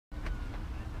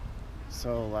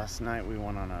So last night we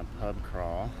went on a pub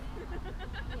crawl.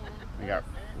 Yeah. We got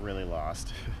really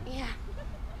lost. Yeah.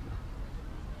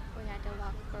 We had to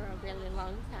walk for a really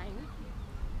long time.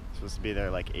 Supposed to be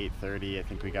there like 8:30. I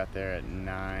think we got there at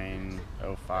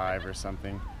 9:05 or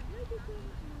something.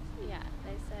 Yeah,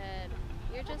 they said,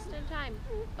 you're just in time,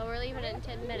 but we're leaving in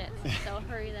 10 minutes, so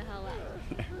hurry the hell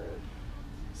up.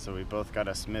 So we both got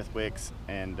a Smithwick's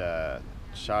and a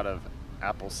shot of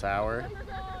apple sour,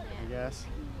 I guess.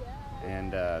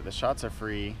 And the shots are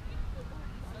free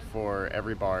for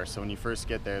every bar. So when you first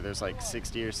get there, there's like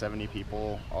 60 or 70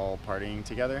 people all partying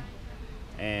together.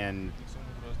 And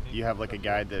you have like a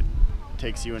guide that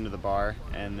takes you into the bar,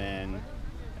 and then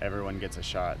everyone gets a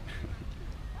shot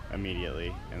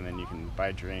immediately. And then you can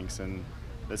buy drinks. And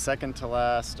the second to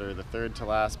last or the third to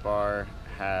last bar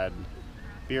had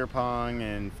beer pong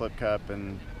and flip cup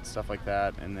and stuff like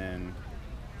that. And then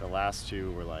the last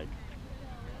two were like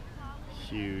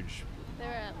huge. They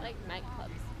were at like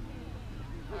nightclubs.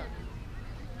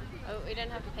 Oh, we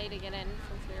didn't have to pay to get in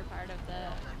since we were part of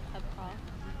the pub crawl.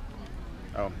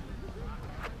 Oh,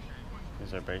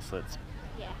 these are bracelets.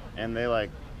 Yeah. And they like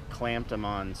clamped them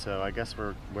on, so I guess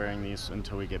we're wearing these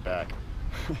until we get back.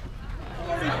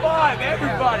 45,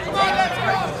 everybody! Come on,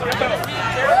 let's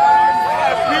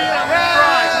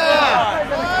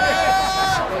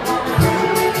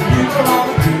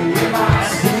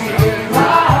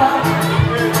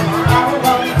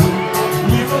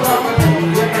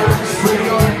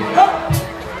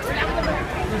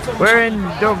We're in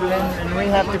Dublin and we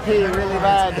have to pee really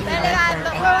bad.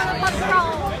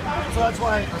 So that's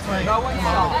why.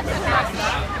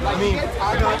 I mean,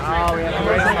 Oh, we have to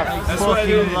wait on a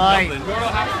fucking light.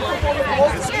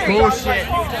 Bullshit.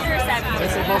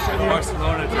 This is bullshit here.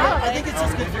 Barcelona. I think it's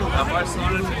just good for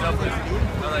Barcelona to Dublin.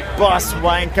 Bus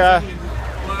wanker.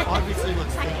 Obviously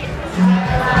looks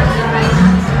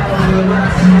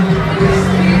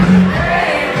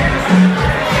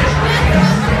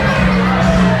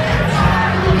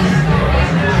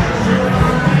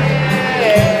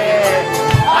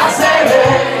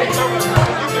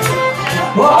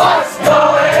What's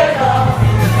going on?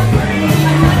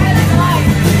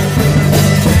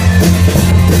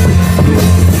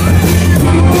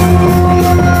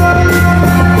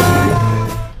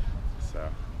 So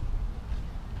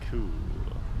cool.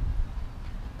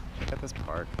 Look at this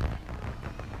park.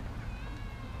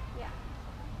 Yeah.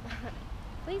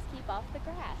 Please keep off the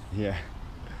grass. Yeah.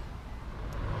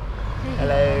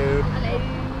 Hello. Hello.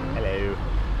 Hello.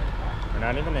 We're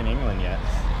not even in England yet.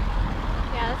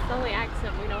 Yeah, that's the only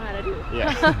accent we know how to do.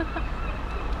 Yeah.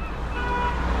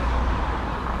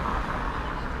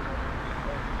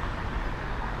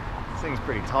 This thing's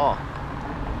pretty tall.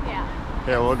 Yeah.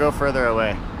 Here, we'll go further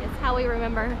away. It's how we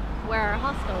remember where our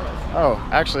hostel is. Oh,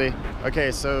 actually,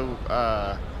 okay, so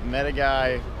met a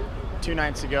guy 2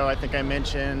 nights ago. I think I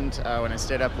mentioned when I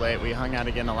stayed up late. We hung out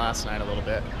again the last night a little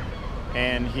bit.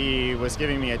 And he was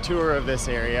giving me a tour of this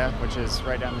area, which is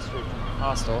right down the street from the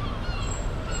hostel.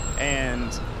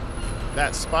 And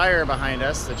that spire behind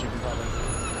us that you can probably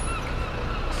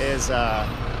see is,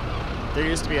 there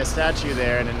used to be a statue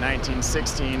there, and in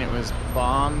 1916 it was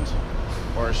bombed,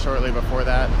 or shortly before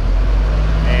that.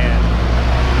 And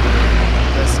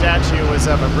the statue was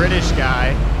of a British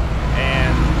guy,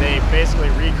 and they basically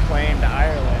reclaimed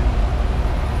Ireland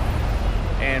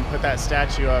and put that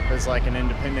statue up as like an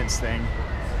independence thing.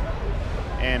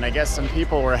 And I guess some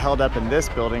people were held up in this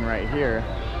building right here.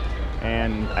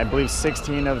 And I believe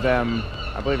 16 of them,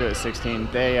 I believe it was 16,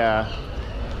 they,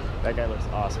 that guy looks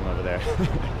awesome over there.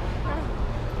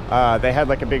 They had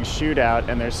like a big shootout,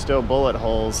 and there's still bullet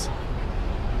holes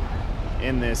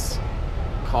in this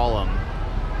column,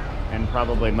 and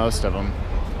probably most of them.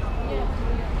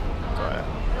 But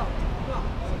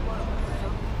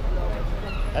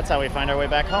that's how we find our way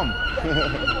back home.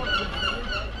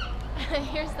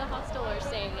 Here's the hostel we're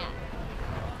staying at.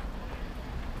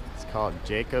 It's called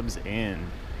Jacob's Inn.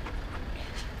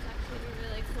 It's actually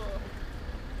really cool.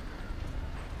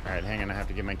 All right, hang on, I have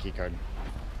to get my key card.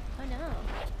 Oh no.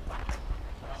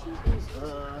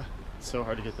 It's so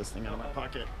hard to get this thing out of my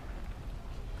pocket.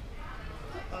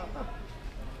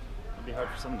 It'd be hard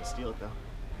for someone to steal it though.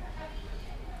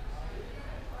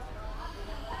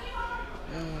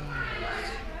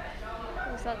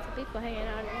 There's lots of people hanging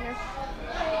out in here.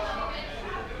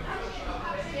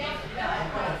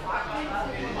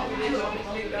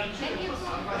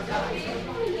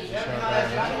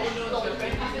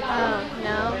 Oh,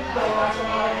 no.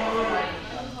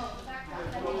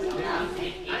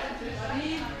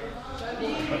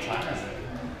 What time is it?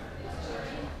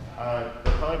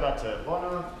 They're probably about to. Well,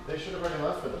 no, they should have already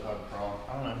left for the pub crawl.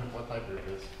 I don't know what type group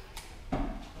it is.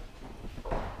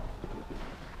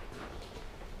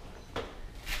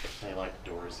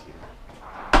 yours here.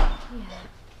 Yeah.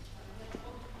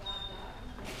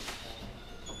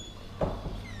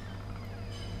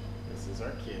 This is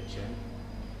our kitchen.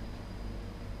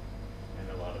 And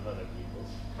a lot of other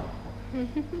people's.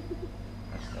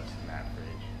 Our stuff's in that fridge.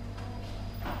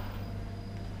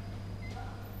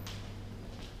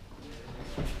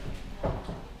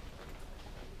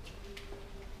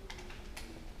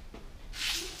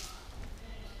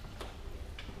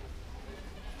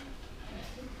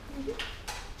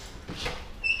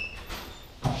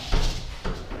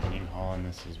 Dining hall, and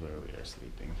this is where we are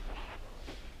sleeping.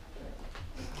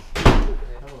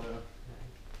 Hello.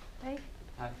 Hi.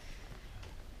 Hi.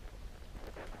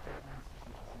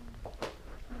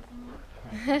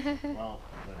 Well,